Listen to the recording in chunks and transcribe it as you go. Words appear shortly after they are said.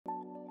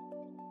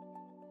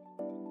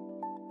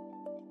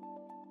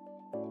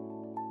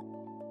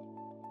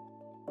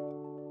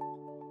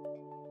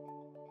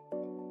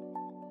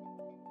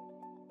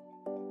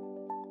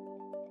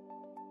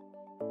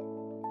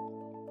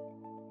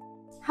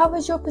How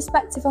has your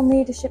perspective on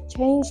leadership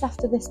changed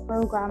after this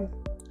program?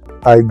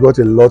 I got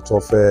a lot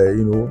of,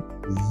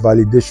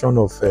 validation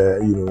of,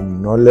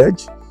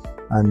 knowledge,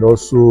 and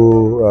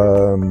also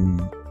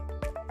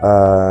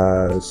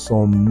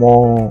some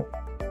more,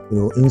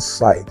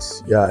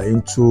 insights,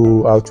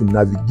 into how to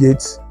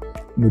navigate,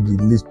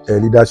 the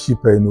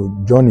leadership,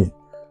 journey.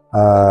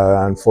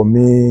 And for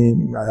me,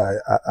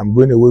 I'm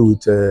going away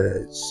with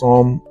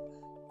some,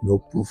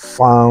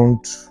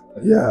 profound,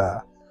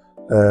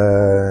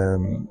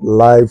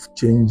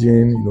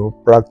 life-changing,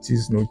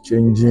 practice,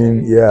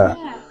 changing,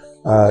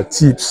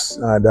 tips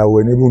that will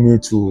enable me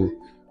to,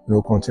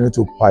 continue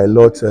to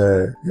pilot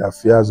the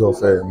affairs of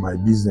my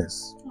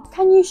business.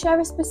 Can you share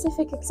a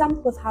specific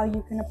example of how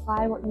you can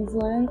apply what you've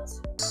learned?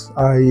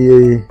 I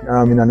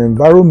am in an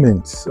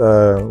environment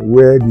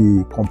where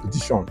the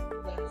competition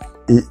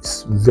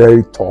is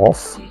very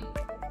tough.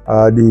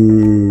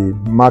 The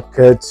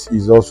market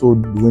is also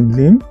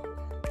dwindling,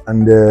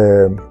 and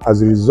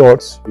as a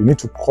result, you need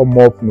to come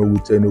up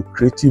with a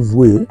creative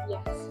way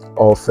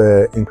of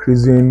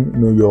increasing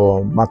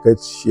your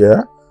market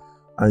share.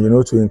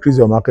 And to increase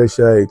your market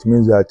share, it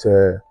means that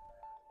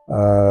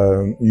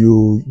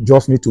you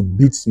just need to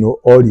beat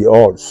all the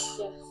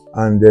odds,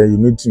 and you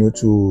need to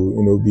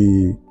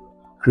be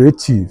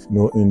creative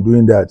in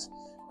doing that.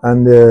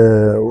 And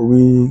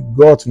we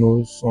got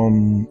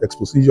some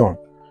exposition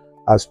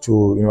as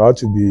to how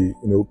to be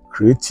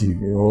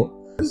creative.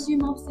 What did you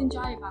most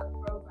enjoy about the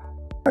program?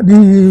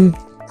 The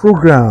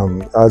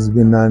program has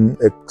been an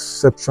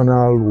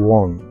exceptional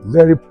one,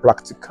 very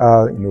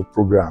practical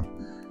program.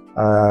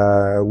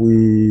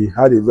 We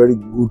had a very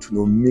good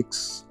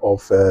mix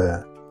of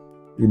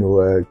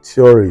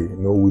theory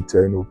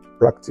with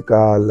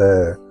practical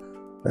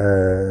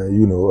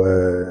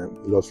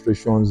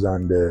illustrations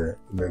and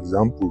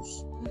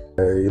examples.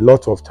 A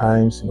lot of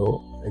times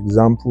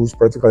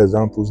practical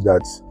examples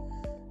that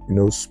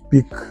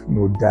speak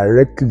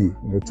directly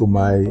to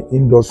my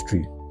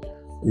industry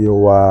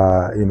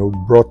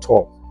brought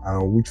up,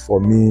 which for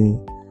me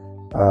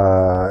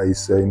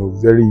is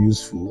very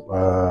useful.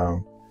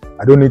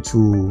 I don't need to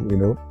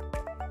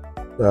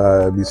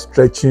be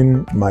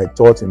stretching my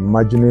thoughts,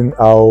 imagining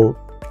how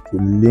to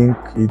link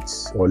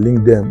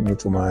them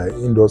to my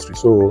industry.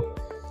 So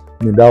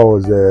that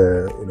was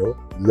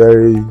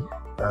very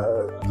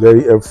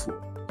very helpful.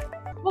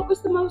 What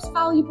was the most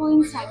valuable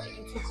insight that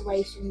you took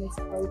away from this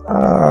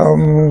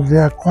program?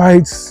 There are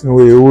quite a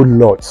whole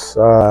lot.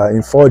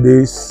 In 4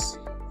 days,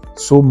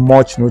 so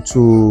much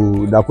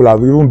that could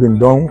have even been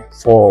done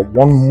for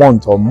 1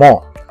 month or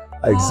more.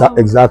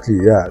 Exactly,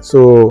 yeah.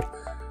 So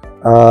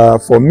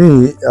for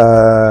me,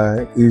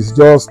 it's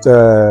just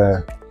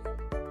the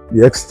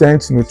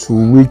extent to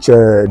which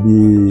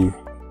the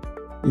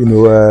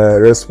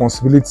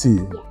responsibility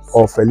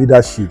of a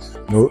leadership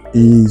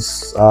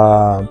is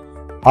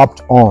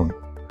apt on.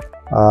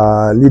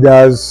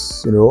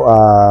 Leaders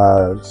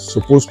are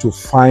supposed to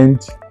find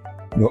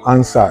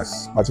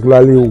answers,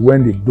 particularly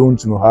when they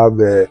don't have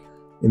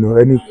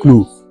any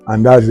clue,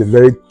 and that's a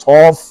very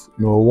tough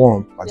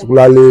one,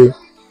 particularly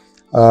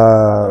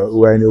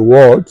we're in a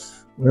world,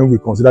 when we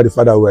consider the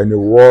fact that we're in a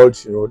world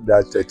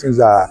that things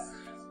are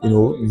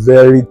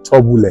very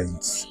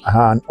turbulent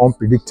and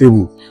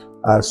unpredictable.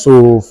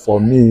 So for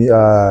me,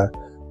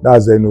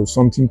 that's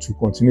something to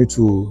continue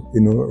to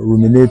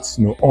ruminate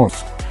on.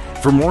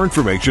 For more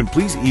information,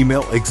 please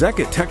email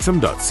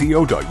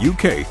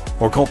exec@texum.co.uk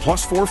or call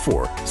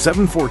 +44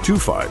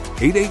 7425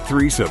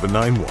 883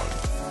 791.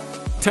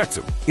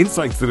 Texum,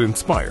 insights that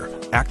inspire,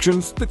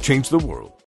 actions that change the world.